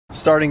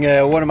starting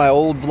one of my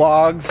old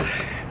vlogs.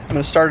 I'm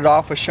gonna start it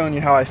off with showing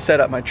you how I set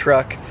up my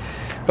truck.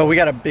 But we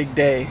got a big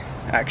day,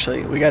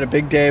 actually. We got a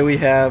big day. We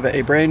have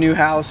a brand new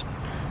house,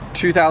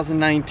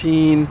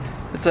 2019.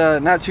 It's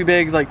not too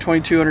big, like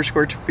 2,200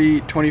 square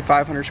feet,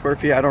 2,500 square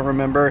feet, I don't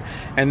remember.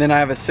 And then I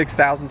have a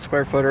 6,000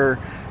 square footer.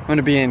 I'm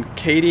gonna be in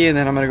Katy, and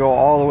then I'm gonna go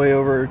all the way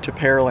over to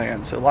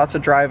Pearland. So lots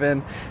of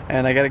driving,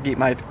 and I gotta keep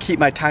my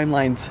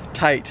timelines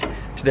tight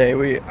today.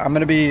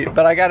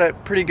 But I got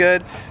it pretty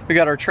good. We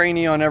got our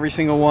trainee on every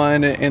single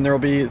one, and there will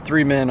be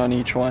 3 men on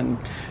each one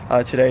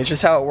today. It's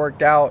just how it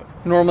worked out.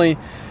 Normally,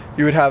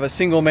 you would have a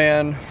single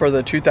man for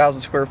the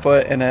 2,000 square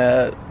foot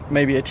and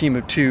maybe a team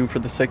of 2 for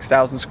the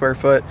 6,000 square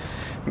foot.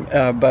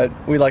 But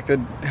we like to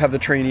have the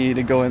trainee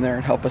to go in there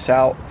and help us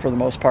out for the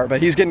most part.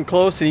 But he's getting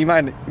close, and he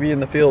might be in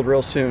the field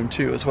real soon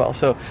too as well.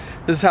 So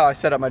this is how I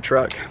set up my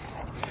truck.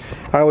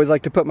 I always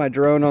like to put my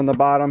drone on the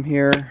bottom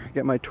here,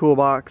 get my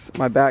toolbox,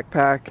 my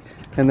backpack,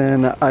 and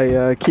then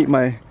I keep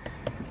my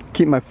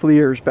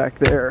FLIRs back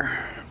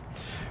there.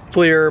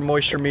 FLIR,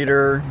 moisture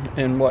meter,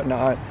 and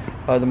whatnot.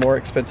 The more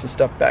expensive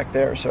stuff back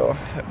there. So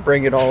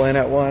bring it all in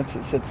at once.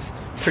 It sits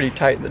pretty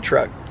tight in the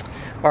truck.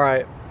 All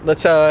right,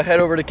 let's head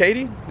over to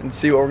Katy and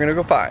see what we're gonna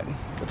go find.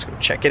 Let's go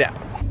check it out.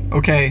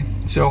 Okay,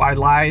 so I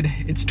lied.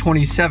 It's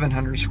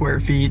 2,700 square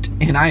feet,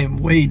 and I am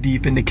way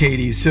deep into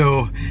Katy.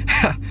 So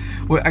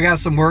I got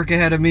some work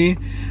ahead of me,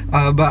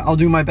 but I'll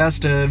do my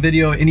best to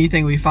video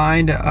anything we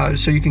find,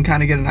 so you can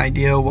kind of get an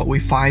idea of what we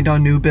find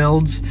on new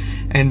builds,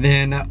 and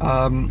then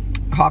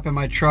hop in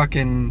my truck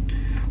and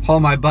haul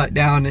my butt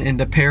down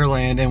into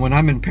Pearland. And when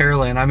I'm in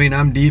Pearland, I mean,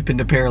 I'm deep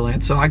into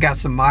Pearland, so I got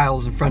some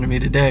miles in front of me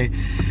today,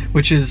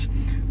 which is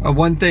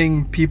one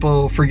thing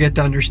people forget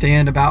to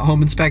understand about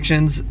home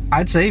inspections.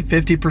 I'd say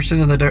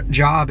 50% of the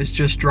job is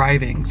just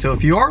driving. So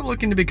if you are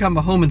looking to become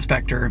a home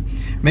inspector,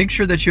 make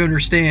sure that you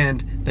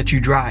understand that you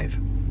drive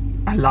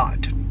a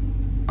lot.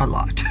 All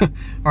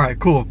right,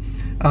 cool.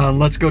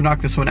 Let's go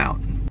knock this one out.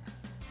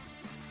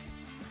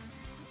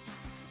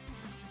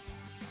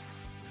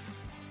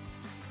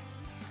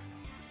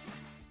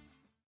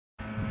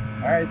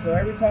 Alright, so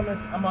every time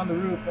I'm on the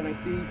roof and I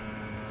see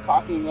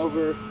caulking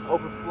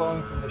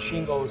overflowing from the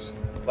shingles,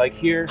 like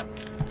here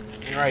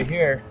and right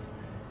here,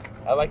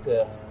 I like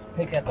to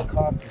pick at the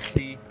caulk to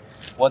see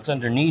what's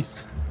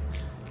underneath.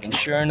 And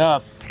sure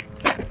enough,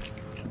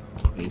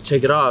 when you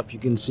take it off, you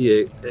can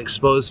see an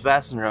exposed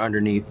fastener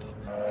underneath.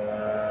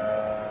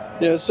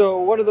 Yeah, so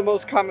one of the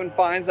most common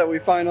finds that we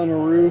find on a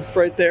roof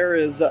right there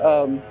is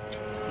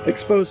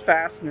exposed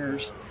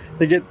fasteners.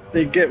 They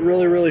get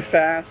really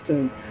fast,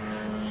 and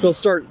they'll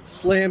start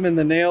slamming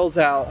the nails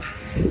out,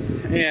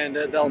 and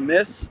they'll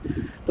miss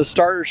the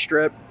starter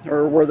strip,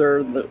 or where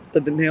the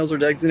nails are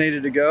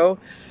designated to go.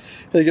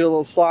 They get a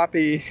little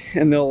sloppy,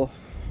 and the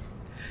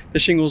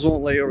shingles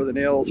won't lay over the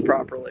nails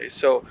properly.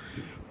 So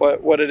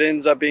what it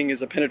ends up being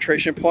is a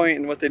penetration point,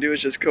 and what they do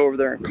is just go over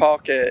there and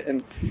caulk it.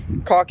 And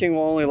caulking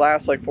will only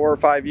last like 4 or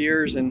 5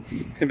 years, and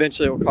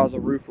eventually it will cause a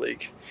roof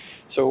leak.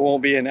 So it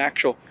won't be an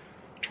actual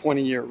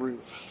 20-year roof.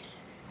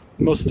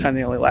 Most of the time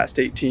they only last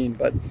 18,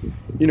 but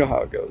you know how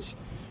it goes.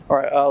 All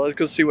right, let's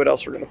go see what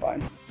else we're gonna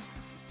find.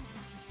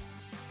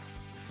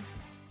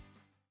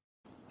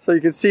 So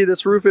you can see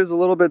this roof is a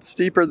little bit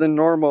steeper than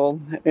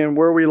normal, and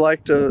where we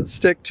like to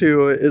stick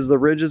to is the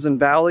ridges and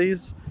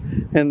valleys,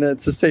 and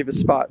that's the safest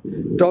spot.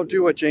 Don't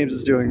do what James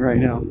is doing right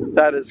now.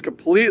 That is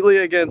completely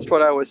against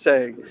what I was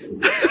saying.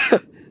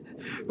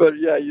 But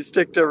yeah, you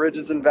stick to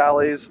ridges and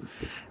valleys.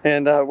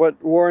 And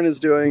what Warren is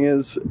doing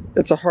is,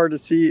 it's a hard to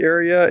see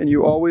area, and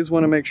you always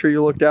want to make sure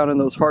you look down in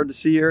those hard to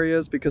see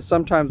areas, because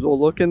sometimes we'll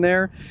look in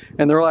there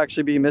and there will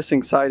actually be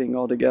missing siding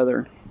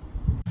altogether.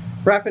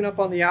 Wrapping up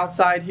on the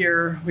outside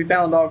here, we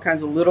found all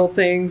kinds of little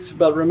things,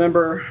 but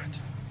remember,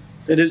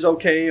 it is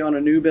okay on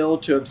a new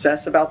build to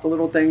obsess about the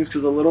little things,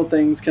 because the little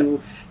things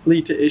can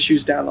lead to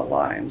issues down the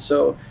line.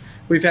 So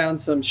we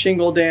found some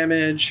shingle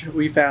damage,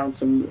 we found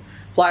some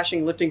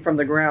flashing lifting from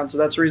the ground, so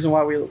that's the reason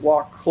why we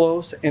walk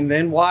close and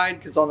then wide,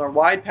 because on our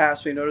wide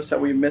pass we noticed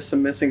that we missed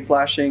some missing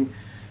flashing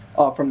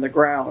from the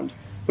ground.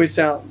 We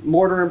found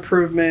mortar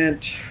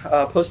improvement,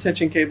 post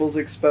tension cables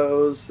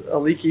exposed, a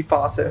leaky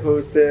faucet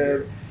hose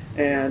bib,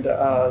 and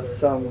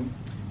some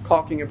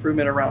caulking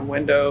improvement around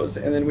windows.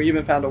 And then we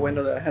even found a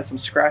window that has some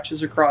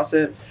scratches across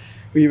it.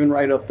 We even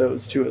write up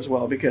those too as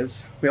well,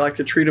 because we like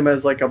to treat them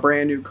as like a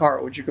brand new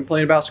car. Would you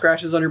complain about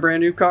scratches on your brand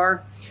new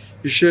car?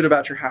 You should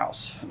about your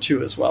house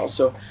too as well.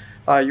 So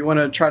you want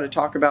to try to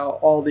talk about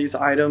all these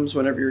items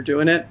whenever you're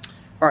doing it.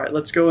 All right,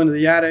 let's go into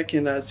the attic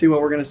and see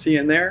what we're going to see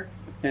in there,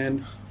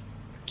 and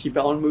keep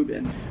on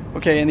moving.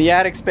 Okay, in the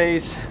attic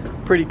space,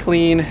 pretty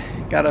clean.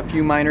 Got a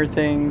few minor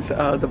things.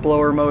 The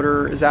blower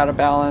motor is out of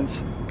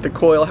balance. The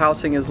coil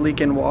housing is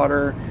leaking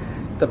water.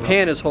 The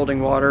pan is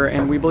holding water,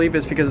 and we believe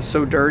it's because it's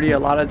so dirty. A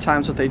lot of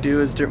times what they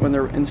do is when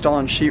they're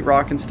installing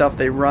sheetrock and stuff,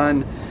 they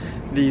run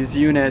these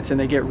units and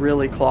they get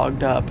really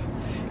clogged up.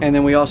 And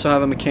then we also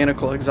have a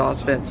mechanical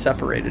exhaust vent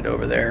separated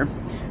over there.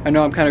 I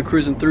know I'm kind of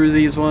cruising through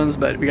these ones,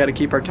 but we got to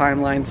keep our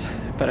timelines,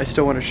 but I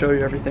still want to show you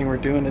everything we're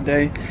doing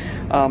today.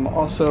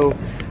 Also,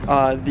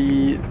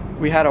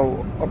 We had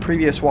a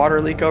previous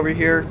water leak over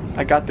here.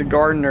 I got the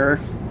gardener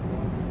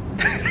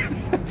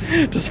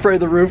to spray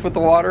the roof with the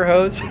water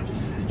hose,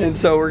 and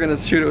so we're gonna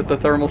shoot it with the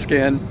thermal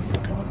scan.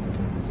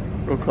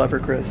 Real clever,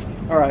 Chris.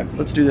 All right,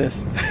 let's do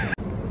this.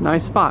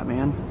 Nice spot,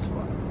 man.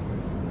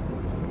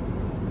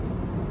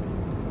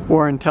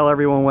 Warren, tell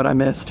everyone what I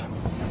missed.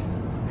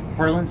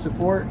 Purlin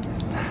support.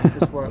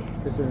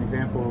 This is an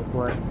example of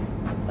what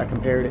I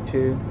compared it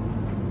to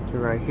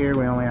right here.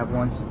 We only have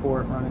one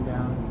support running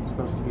down. It's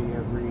supposed to be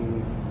every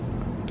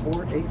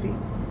 8 feet.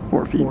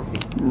 4 feet. 4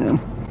 feet. Yeah.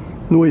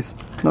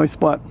 Nice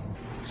spot.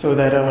 So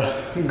that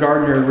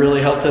gardener really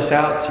helped us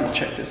out. So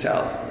check this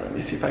out. Let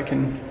me see if I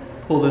can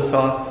pull this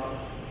off.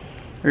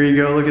 There you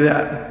go. Look at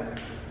that.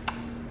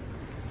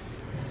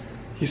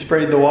 He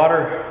sprayed the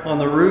water on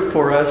the roof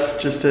for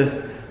us just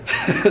to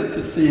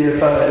to see if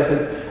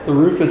the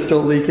roof is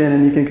still leaking,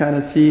 and you can kind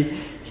of see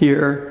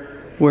here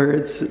where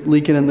it's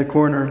leaking in the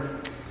corner.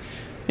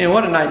 And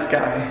what a nice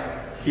guy.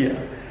 Yeah.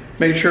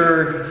 Made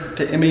sure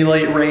to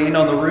emulate rain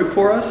on the roof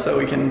for us so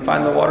we can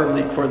find the water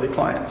leak for the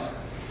clients.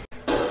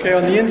 Okay,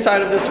 on the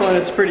inside of this one,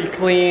 it's pretty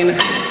clean.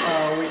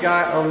 We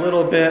got a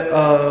little bit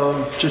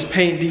of just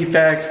paint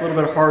defects, a little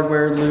bit of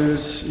hardware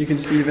loose. You can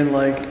see even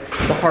like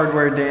the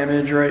hardware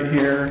damage right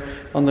here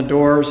on the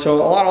door. So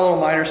a lot of little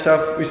minor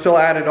stuff. We still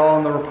added all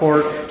in the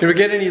report. Did we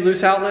get any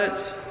loose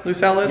outlets?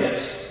 Loose outlets?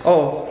 Yes.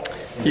 Oh,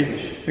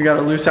 we got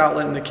a loose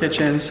outlet in the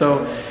kitchen.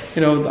 So,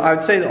 you know, I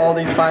would say that all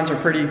these finds are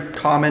pretty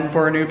common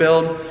for a new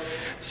build.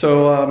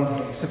 So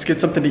let's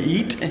get something to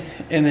eat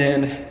and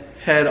then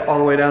head all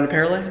the way down to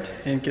Pearland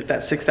and get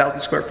that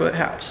 6,000 square foot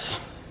house.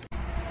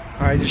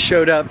 All right, just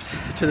showed up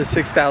to the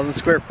 6,000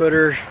 square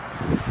footer.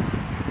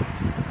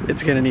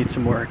 It's gonna need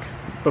some work.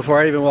 Before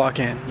I even walk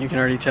in, you can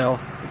already tell.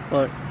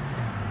 Look,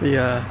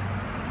 the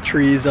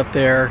trees up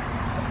there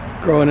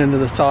growing into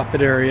the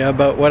soffit area.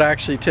 But what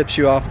actually tips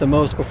you off the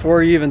most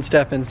before you even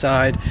step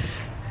inside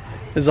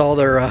is all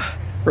their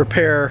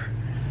repair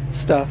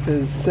stuff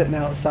is sitting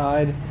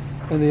outside.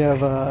 And they have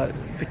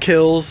the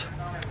kills.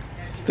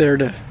 It's there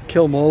to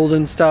kill mold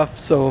and stuff.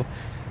 So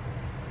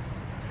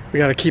we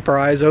got to keep our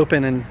eyes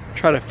open and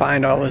try to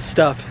find all this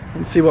stuff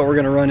and see what we're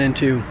gonna run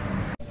into.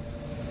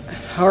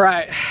 All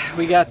right,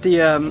 we got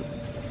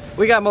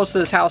most of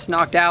this house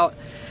knocked out.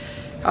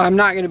 I'm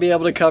not gonna be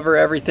able to cover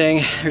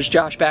everything. There's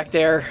Josh back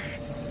there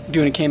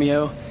doing a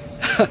cameo.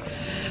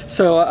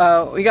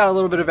 So we got a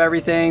little bit of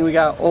everything. We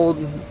got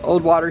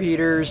old water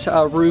heaters,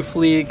 roof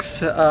leaks,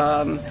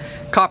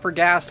 copper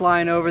gas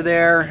line over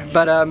there.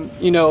 But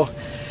you know,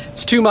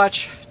 it's too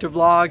much to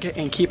vlog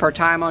and keep our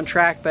time on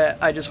track, but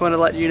I just want to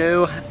let you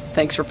know,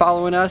 thanks for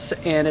following us.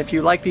 And if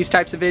you like these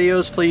types of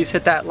videos, please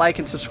hit that like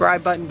and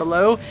subscribe button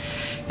below,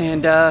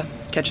 and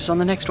catch us on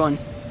the next one.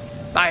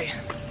 Bye.